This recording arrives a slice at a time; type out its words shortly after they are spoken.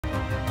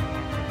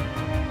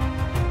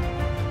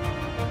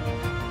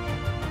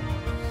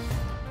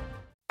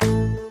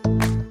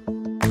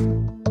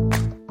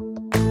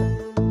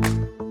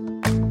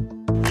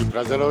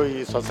ప్రజలు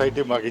ఈ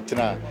సొసైటీ మాకు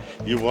ఇచ్చిన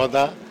ఈ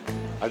హోదా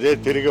అదే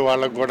తిరిగి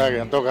వాళ్ళకు కూడా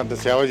ఎంతో కొంత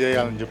సేవ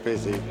చేయాలని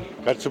చెప్పేసి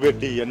ఖర్చు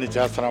పెట్టి ఇవన్నీ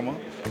చేస్తున్నాము.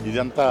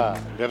 ఇదంతా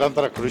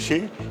నిరంతర కృషి.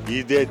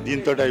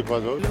 దీంతో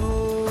అయిపోదు.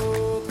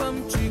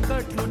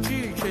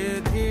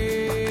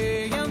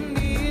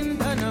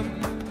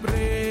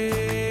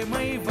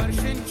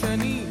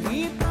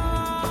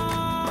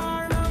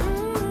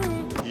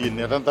 ఈ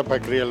నిరంతర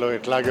ప్రక్రియలో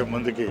ఇట్లాగే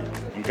ముందుకి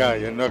ఇంకా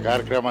ఎన్నో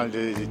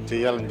కార్యక్రమాలు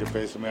చేయాలని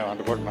చెప్పేసి మేము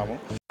అనుకుంటున్నాము.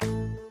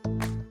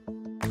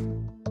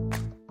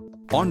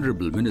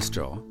 Honorable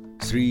Minister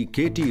Sri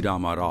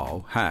KTR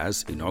has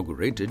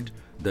inaugurated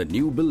the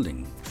new building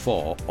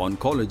for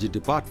Oncology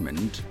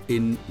Department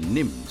in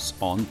NIMS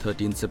on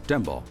 13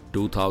 September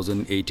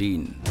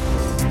 2018.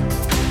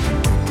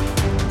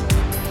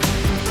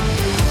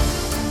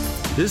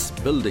 This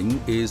building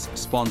is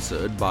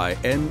sponsored by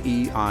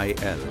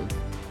MEIL,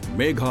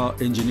 Megha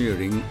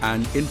Engineering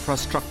and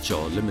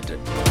Infrastructure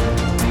Limited.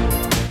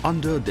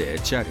 Under their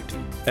charity,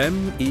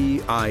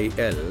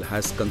 MEIL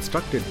has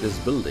constructed this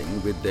building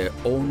with their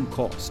own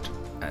cost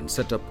and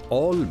set up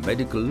all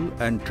medical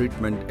and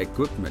treatment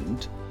equipment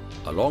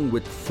along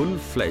with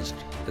full-fledged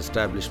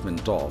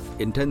establishment of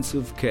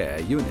intensive care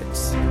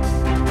units.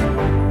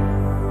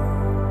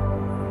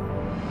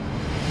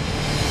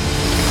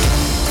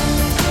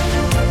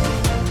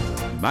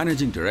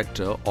 Managing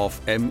Director of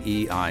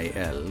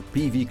MEIL,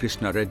 PV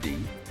Krishna Reddy,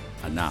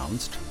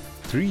 announced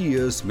 3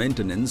 years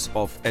maintenance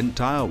of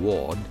entire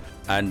ward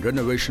and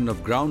renovation of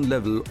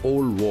ground-level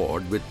old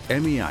ward with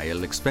MEIL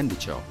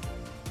expenditure.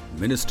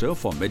 Minister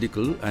for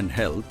Medical and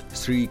Health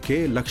Sri K.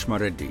 Lakshma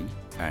Reddy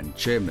and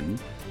Chairman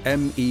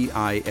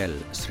MEIL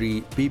Sri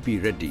P.P.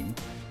 Reddy,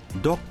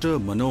 Dr.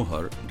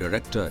 Manohar,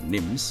 Director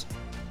NIMS,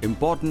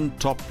 important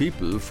top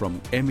people from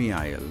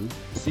MEIL,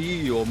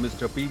 CEO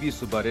Mr. P.V.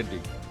 Subba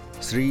Reddy,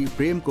 Sri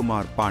Prem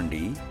Kumar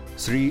Pandi,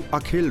 Sri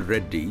Akhil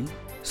Reddy,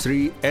 Sri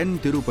N.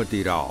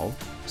 Tirupati Rao,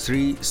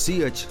 Sri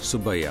C.H.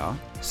 Subbaya,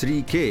 Sri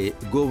K.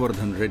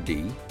 Govardhan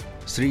Reddy,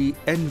 Sri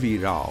N.V.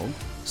 Rao,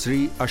 Sri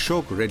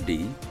Ashok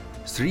Reddy,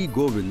 Sri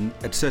Govind,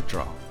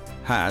 etc.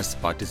 has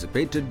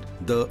participated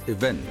the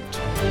event.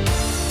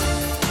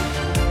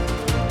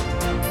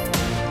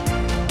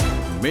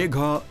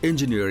 Megha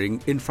Engineering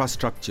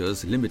Infrastructures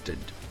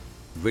Limited,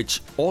 which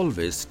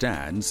always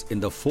stands in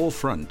the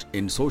forefront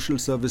in social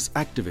service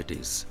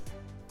activities,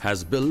 has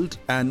built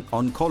an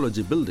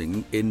oncology building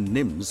in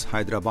NIMS,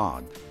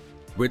 Hyderabad,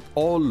 with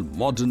all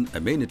modern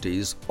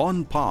amenities on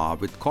par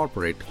with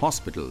corporate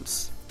hospitals.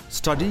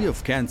 Study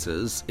of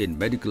cancers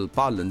in medical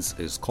parlance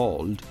is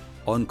called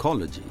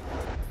Oncology.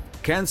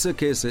 Cancer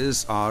cases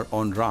are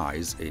on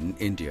rise in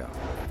India.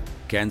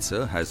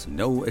 Cancer has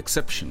no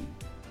exception.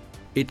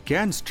 It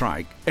can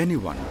strike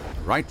anyone,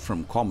 right from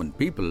common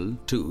people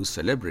to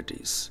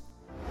celebrities.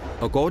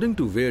 According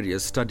to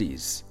various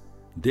studies,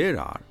 there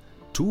are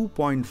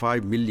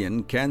 2.5 million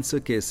cancer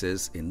cases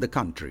in the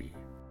country,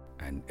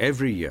 and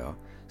every year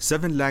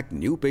 7 lakh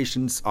new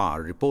patients are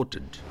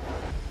reported.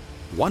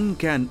 One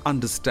can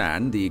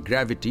understand the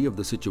gravity of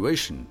the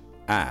situation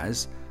as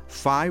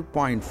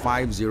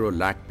 5.50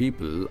 lakh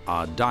people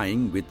are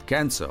dying with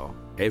cancer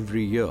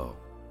every year.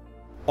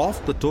 Of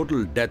the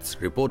total deaths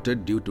reported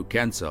due to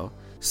cancer,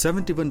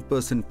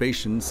 71%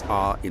 patients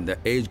are in the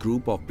age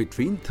group of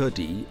between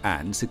 30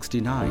 and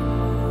 69.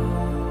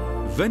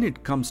 When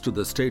it comes to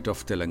the state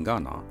of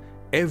Telangana,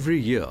 every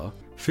year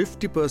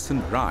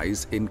 50%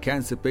 rise in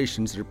cancer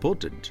patients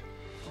reported.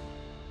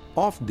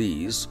 Of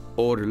these,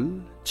 oral,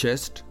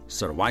 chest,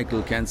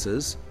 cervical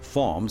cancers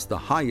forms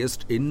the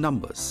highest in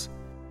numbers.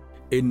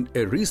 In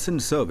a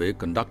recent survey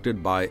conducted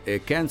by a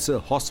cancer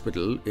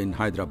hospital in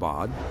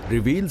Hyderabad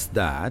reveals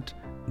that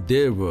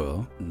there were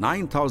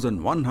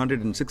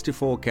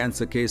 9,164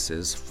 cancer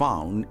cases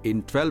found in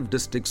 12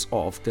 districts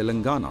of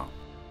Telangana.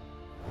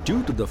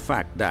 Due to the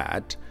fact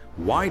that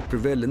wide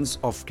prevalence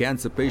of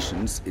cancer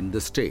patients in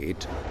the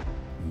state,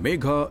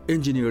 Megha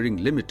Engineering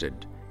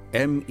Limited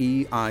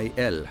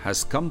MEIL has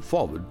come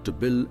forward to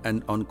build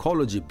an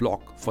oncology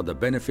block for the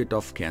benefit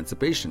of cancer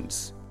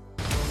patients.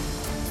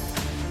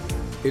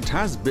 It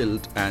has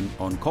built an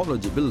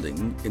oncology building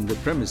in the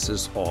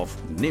premises of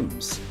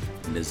NIMS,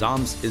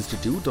 Nizam's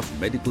Institute of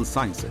Medical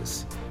Sciences,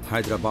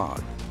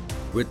 Hyderabad,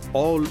 with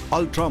all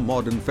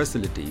ultra-modern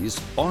facilities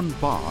on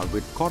par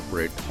with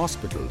corporate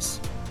hospitals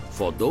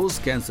for those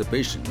cancer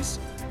patients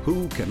who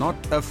cannot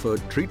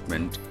afford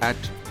treatment at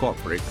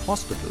corporate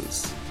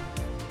hospitals.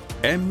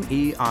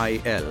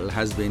 MEIL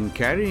has been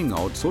carrying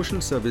out social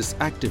service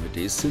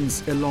activities since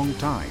a long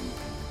time.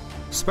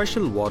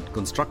 Special ward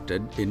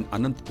constructed in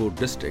Anantapur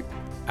district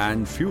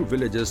and few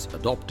villages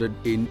adopted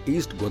in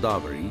East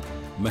Godavari,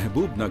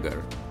 Mehboob Nagar,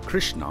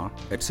 Krishna,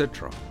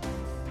 etc.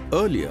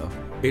 Earlier,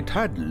 it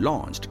had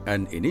launched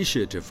an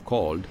initiative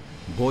called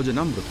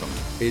Bhojanamrutam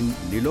in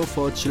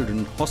Nilofer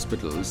Children's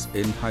Hospitals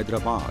in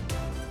Hyderabad.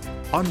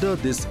 Under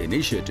this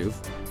initiative,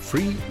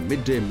 free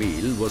midday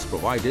meal was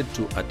provided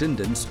to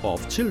attendants of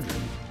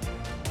children.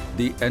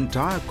 The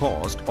entire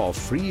cost of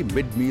free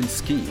mid-meal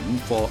scheme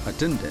for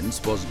attendants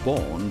was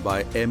borne by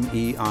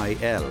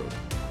MEIL.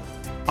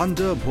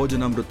 Under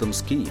Bhojanamrutam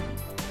scheme,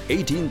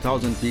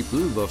 18,000 people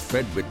were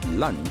fed with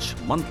lunch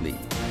monthly.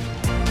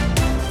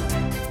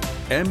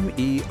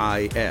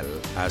 MEIL,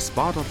 as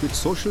part of its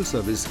social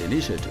service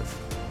initiative,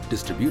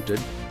 distributed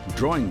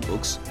drawing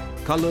books,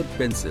 colored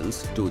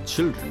pencils to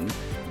children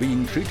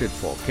being treated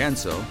for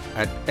cancer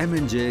at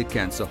M&J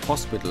Cancer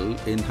Hospital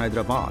in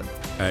Hyderabad,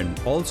 and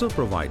also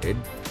provided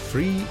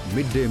free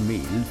midday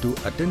meal to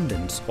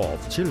attendants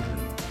of children.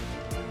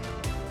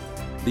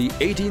 The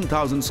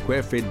 18,000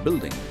 square feet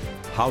building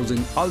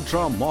housing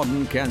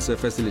ultra-modern cancer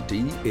facility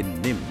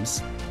in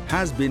NIMS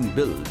has been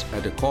built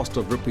at a cost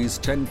of rupees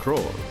 10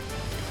 crore.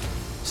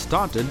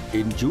 Started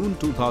in June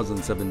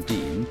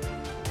 2017,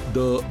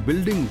 the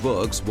building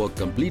works were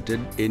completed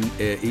in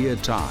a year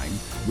time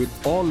with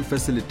all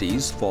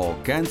facilities for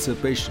cancer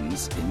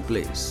patients in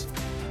place.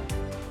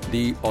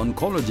 The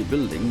oncology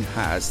building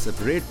has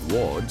separate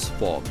wards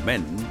for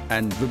men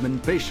and women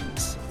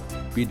patients,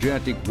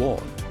 pediatric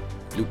ward,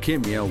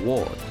 leukemia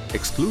ward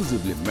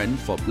exclusively meant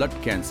for blood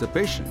cancer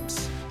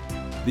patients.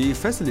 The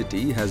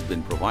facility has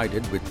been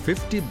provided with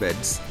 50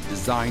 beds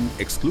designed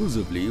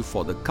exclusively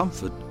for the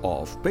comfort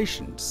of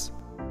patients.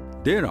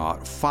 There are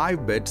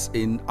 5 beds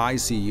in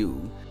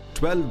ICU,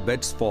 12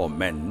 beds for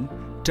men,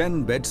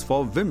 10 beds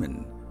for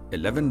women,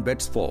 11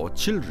 beds for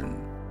children,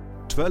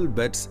 12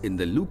 beds in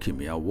the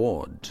leukemia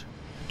ward.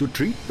 To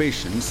treat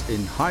patients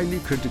in highly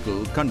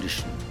critical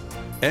condition,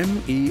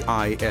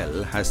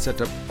 MEIL has set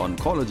up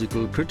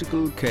Oncological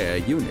Critical Care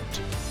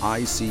Unit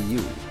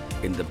 (ICU)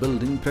 in the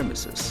building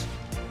premises.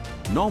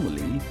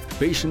 Normally,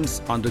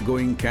 patients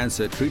undergoing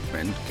cancer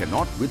treatment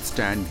cannot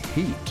withstand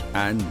heat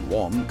and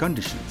warm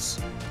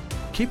conditions.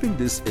 Keeping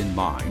this in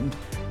mind,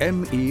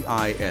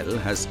 MEIL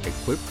has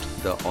equipped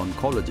the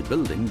oncology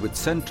building with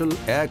central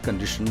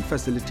air-conditioned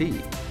facility.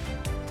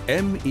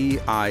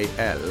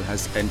 MEIL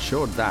has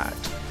ensured that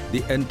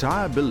the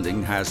entire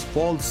building has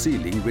false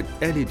ceiling with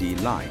LED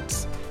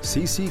lights,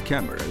 CC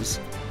cameras,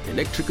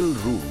 electrical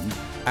room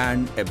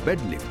and a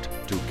bed lift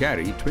to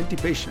carry 20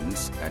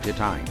 patients at a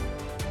time.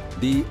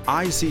 The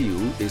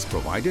ICU is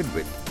provided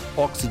with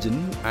oxygen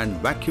and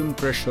vacuum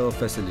pressure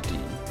facility,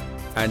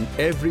 and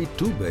every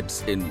 2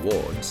 beds in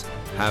wards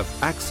have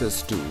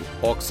access to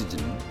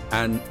oxygen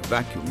and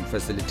vacuum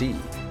facility.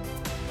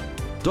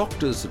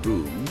 Doctor's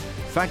room,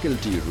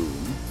 faculty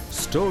room,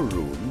 store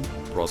room,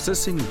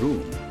 processing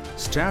room,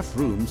 staff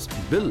rooms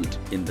built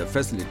in the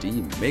facility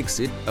makes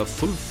it a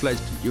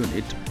full-fledged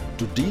unit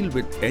to deal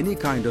with any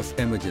kind of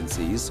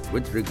emergencies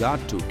with regard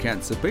to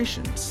cancer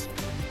patients.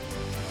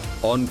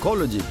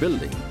 Oncology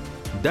building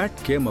that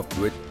came up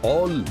with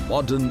all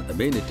modern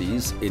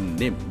amenities in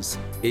NIMS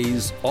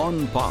is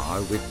on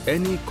par with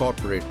any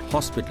corporate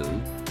hospital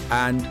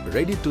and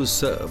ready to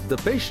serve the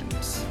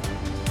patients.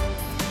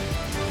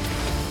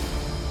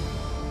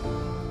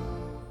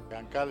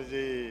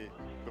 Oncology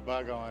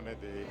విభాగం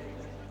అనేది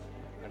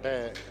అంటే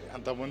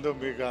అంతకుముందు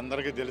మీకు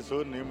అందరికీ తెలుసు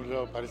నిమ్స్లో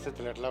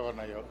పరిస్థితులు ఎట్లా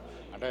ఉన్నాయో.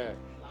 అంటే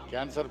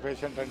క్యాన్సర్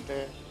పేషెంట్ అంటే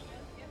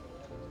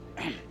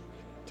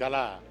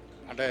చాలా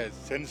అంటే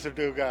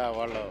సెన్సిటివ్గా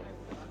వాళ్ళు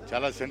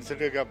చాలా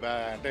సెన్సిటివ్గా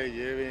అంటే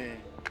ఏమి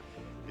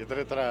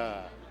ఇతర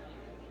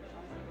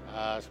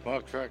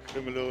స్మోక్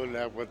క్రిములు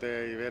లేకపోతే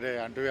వేరే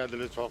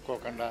అంటువ్యాధులు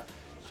సోక్కోకుండా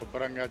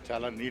శుభ్రంగా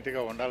చాలా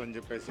నీట్గా ఉండాలని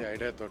చెప్పేసి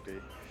ఐడియాతోటి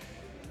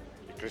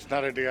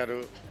కృష్ణారెడ్డి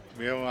గారు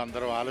మేము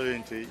అందరం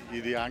ఆలోచించి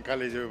ఇది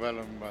ఆంకాలజీ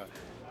విభాగం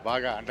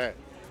బాగా అంటే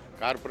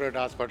కార్పొరేట్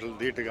హాస్పిటల్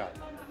ధీటుగా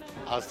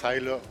ఆ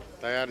స్థాయిలో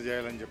తయారు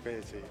చేయాలని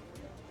చెప్పేసి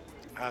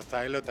ఆ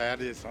స్థాయిలో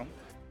తయారు చేసాం.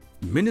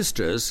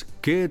 Ministers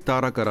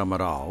KTR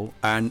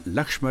and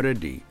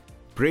Reddy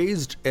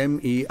praised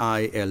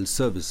MEIL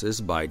services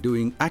by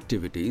doing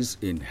activities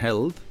in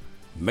health,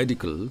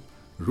 medical,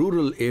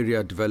 rural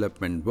area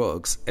development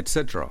works,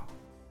 etc.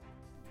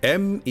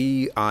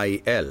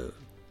 MEIL,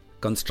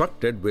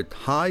 constructed with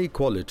high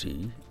quality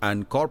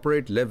and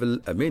corporate level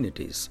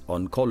amenities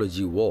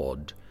oncology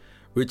ward,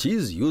 which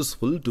is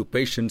useful to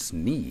patients'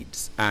 needs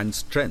and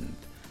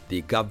strength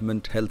the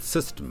government health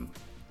system,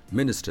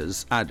 ministers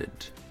added.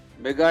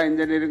 Mega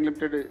engineering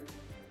limited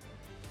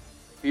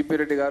PP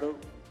Reddy గారు,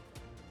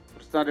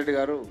 కృష్ణారెడ్డి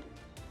గారు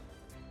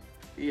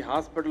ఈ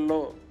హాస్పిటల్లో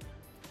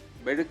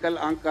medical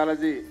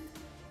oncology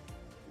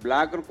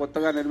బ్లాక్ను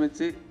కొత్తగా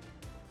నిర్మించి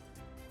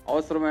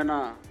అవసరమైన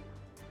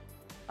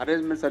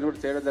arrangements అన్ని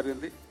కూడా చేయడం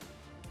జరిగింది.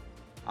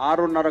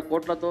 6.5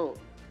 కోట్లతో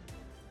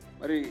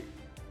మరి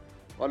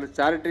వాళ్ళు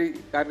చారిటీ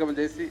కార్యక్రమం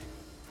చేసి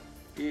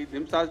ఈ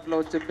నిమ్స్ హాస్పిటల్లో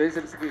వచ్చే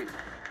పేషెంట్స్కి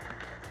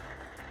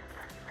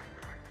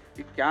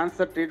ఈ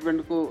క్యాన్సర్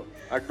ట్రీట్మెంట్కు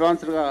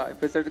అడ్వాన్స్డ్గా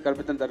ఫెసిలిటీ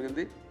కల్పించడం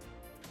జరిగింది.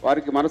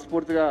 వారికి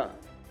మనస్ఫూర్తిగా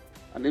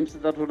నిమ్స్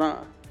తరఫున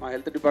మా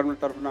హెల్త్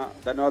డిపార్ట్మెంట్ తరఫున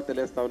ధన్యవాదాలు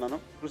తెలియజేస్తా ఉన్నాను.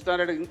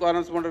 కృష్ణారెడ్డి ఇంకో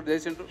అనౌన్స్మెంట్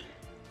చేసిండ్రు.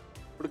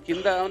 ఇప్పుడు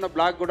కింద ఉన్న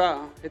బ్లాక్ కూడా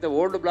అయితే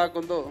ఓల్డ్ బ్లాక్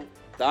ఉందో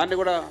దాన్ని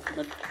కూడా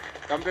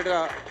కంప్లీట్గా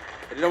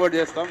రినోవేట్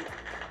చేస్తాం.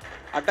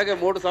 అట్టగే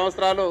 3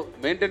 సంవత్సరాలు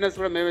మెయింటెనెన్స్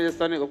కూడా మేమే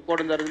చేస్తామని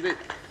ఒప్పుకోవడం జరిగింది.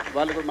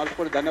 వాళ్ళకి కూడా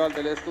మనస్ఫూర్తి ధన్యవాదాలు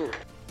తెలియజేస్తూ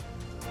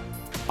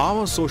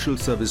Our social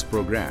service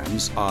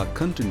programs are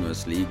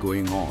continuously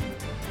going on,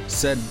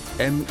 said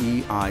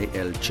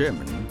MEIL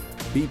Chairman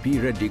P.P.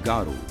 Reddy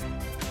Garu.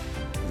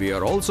 We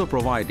are also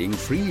providing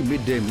free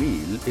midday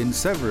meal in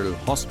several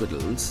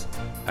hospitals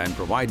and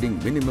providing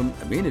minimum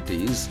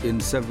amenities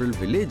in several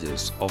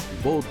villages of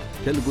both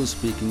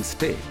Telugu-speaking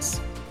states,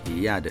 he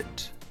added.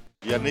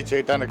 ఇవన్నీ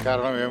చేయడానికి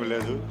కారణం ఏమి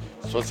లేదు.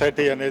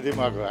 Society అనేది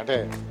మాకు అంటే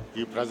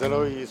ఈ ప్రజలు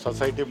ఈ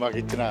సొసైటీ మాకు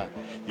ఇచ్చిన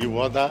ఈ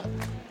హోదా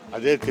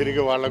అదే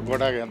తిరిగి వాళ్ళకు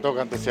కూడా ఎంతో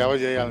కొంత సేవ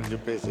చేయాలని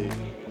చెప్పేసి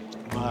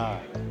మా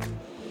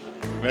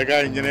మెగా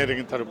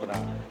ఇంజనీరింగ్ తరఫున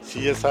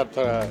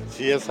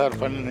సిఎస్ఆర్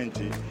ఫండ్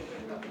నుంచి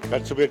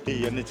ఖర్చు పెట్టి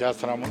ఇవన్నీ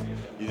చేస్తున్నాము.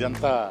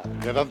 ఇదంతా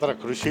నిరంతర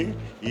కృషి.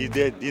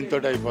 దీంతో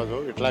అయిపోదు.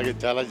 ఇట్లాగే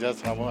చాలా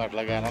చేస్తున్నాము.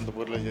 అట్లాగే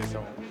అనంతపూర్లో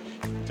చేసాము,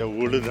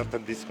 ఊళ్ళు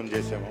దత్తం తీసుకుని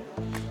చేసాము.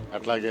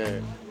 అట్లాగే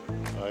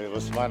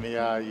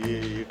ఉస్మానియా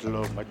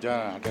వీటిలో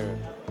మధ్యాహ్నం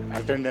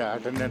అంటే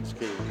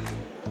అటెండెన్స్కి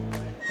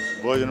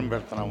భోజనం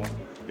పెడుతున్నాము.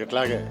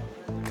 ఇట్లాగే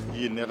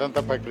ఈ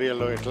నిరంతర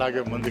ప్రక్రియలో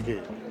ఇట్లాగే ముందుకి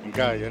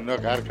ఇంకా ఎన్నో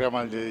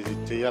కార్యక్రమాలు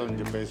చేయాలని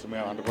చెప్పేసి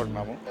మేము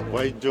అనుకుంటున్నాము.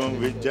 వైద్యం,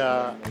 విద్య,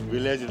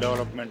 village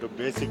development,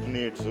 basic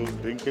needs,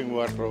 drinking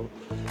water,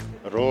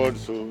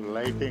 roads,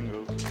 lighting,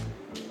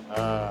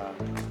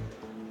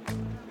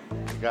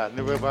 ఇక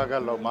అన్ని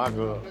విభాగాల్లో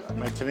మాకు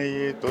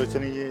నచ్చినవి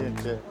తోచినవి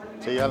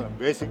చేయాలని,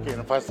 బేసిక్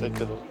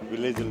ఇన్ఫ్రాస్ట్రక్చర్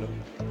విలేజ్లో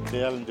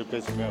చేయాలని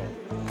చెప్పేసి మేము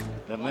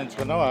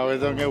నిర్ణయించుకున్నాం. ఆ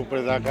విధంగా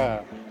ఇప్పటిదాకా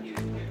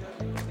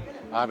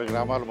 6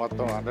 గ్రామాలు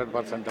మొత్తం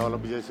 100%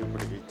 డెవలప్ చేసి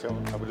ఇప్పటికి ఇచ్చాము,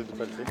 అభివృద్ధి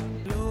పరిచి.